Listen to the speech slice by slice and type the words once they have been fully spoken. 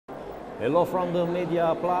Hello from the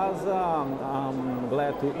Media Plaza. I'm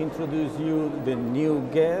glad to introduce you the new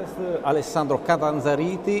guest, Alessandro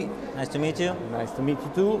Catanzariti. Nice to meet you. Nice to meet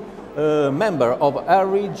you too. Member of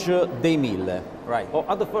Heritage dei Mille. Right. Oh,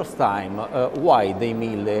 at the first time, why dei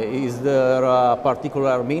Mille? Is there a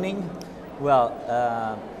particular meaning? Well,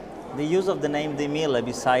 the use of the name dei Mille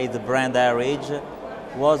beside the brand Heritage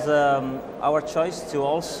was our choice to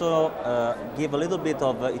also give a little bit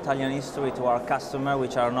of Italian history to our customer,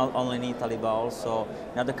 which are not only in Italy but also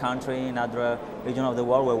in other countries, in other regions of the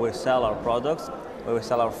world where we sell our products, where we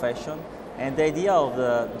sell our fashion. And the idea of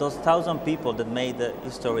those 1,000 people that made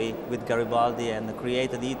history with Garibaldi and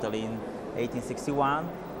created Italy in 1861,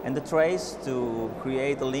 and the trace to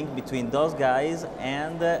create a link between those guys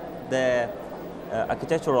and the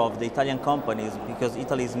architecture of the Italian companies, because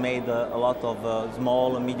Italy has made a lot of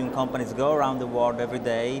small and medium companies go around the world every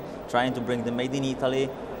day trying to bring the made in Italy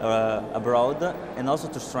abroad, and also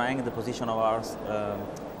to strengthen the position of our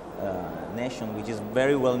nation, which is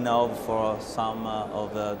very well known for some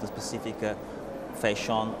of the specific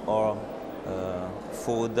fashion or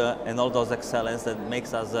food and all those excellence that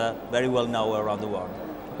makes us very well known around the world.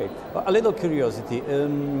 Okay. A little curiosity,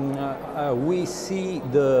 we see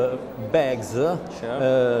the bags,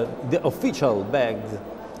 Sure. The official bags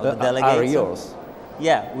the are delegates. yours.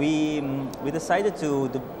 Yeah, we decided to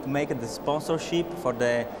make the sponsorship for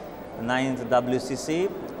the 9th WCC,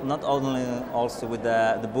 not only also with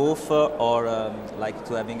the booth or like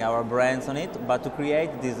to having our brands on it, but to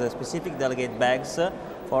create these specific delegate bags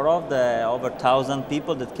for all the over 1,000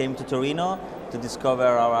 people that came to Torino to discover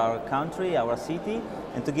our country, our city,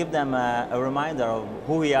 and to give them a reminder of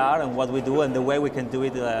who we are and what we do and the way we can do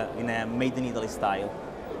it in a made in Italy style.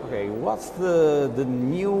 Okay, what's the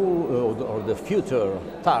new or the future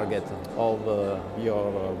target of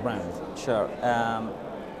your brand? Sure.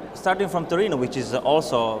 Starting from Torino, which is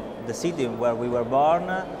also the city where we were born,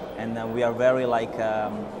 and we are very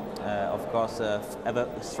of course, have a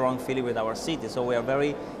strong feeling with our city. So we are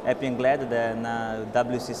very happy and glad that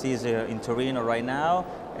WCC is in Torino right now,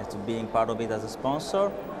 and to being part of it as a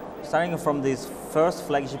sponsor. Starting from this first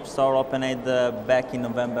flagship store opened back in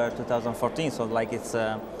November 2014, so like it's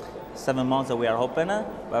 7 months that we are open,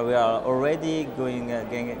 but we are already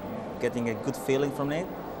getting a good feeling from it.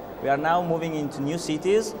 We are now moving into new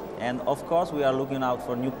cities, and of course we are looking out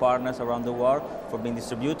for new partners around the world for being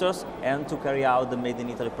distributors and to carry out the made in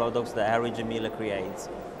Italy products that Heritage Mille creates.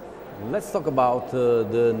 Let's talk about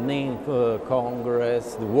the 9th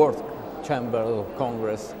Congress, the World Chamber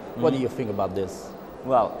Congress. What do you think about this?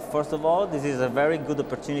 Well, first of all, this is a very good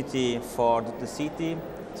opportunity for the city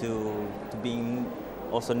to be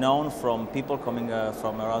also known from people coming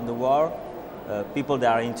from around the world. People that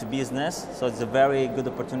are into business, so it's a very good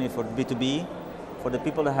opportunity for B2B, for the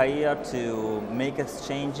people that are here to make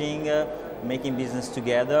exchanging, making business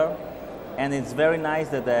together. And it's very nice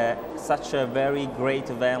that such a very great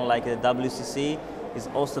event like the WCC is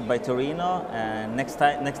hosted by Torino, and next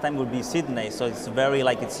time will be Sydney, so it's very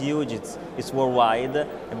it's huge, it's worldwide.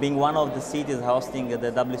 And being one of the cities hosting the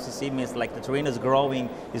WCC means like the Torino is growing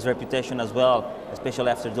its reputation as well, especially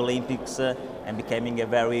after the Olympics and becoming a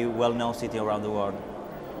very well-known city around the world.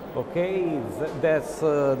 Okay, that's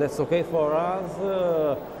okay for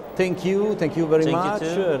us. Thank you very much.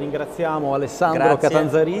 Ringraziamo Alessandro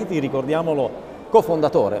Catanzariti, ricordiamolo,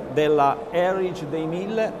 cofondatore della Heritage dei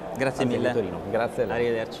Mille. Grazie mille. Torino. Grazie a lei.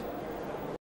 Arrivederci.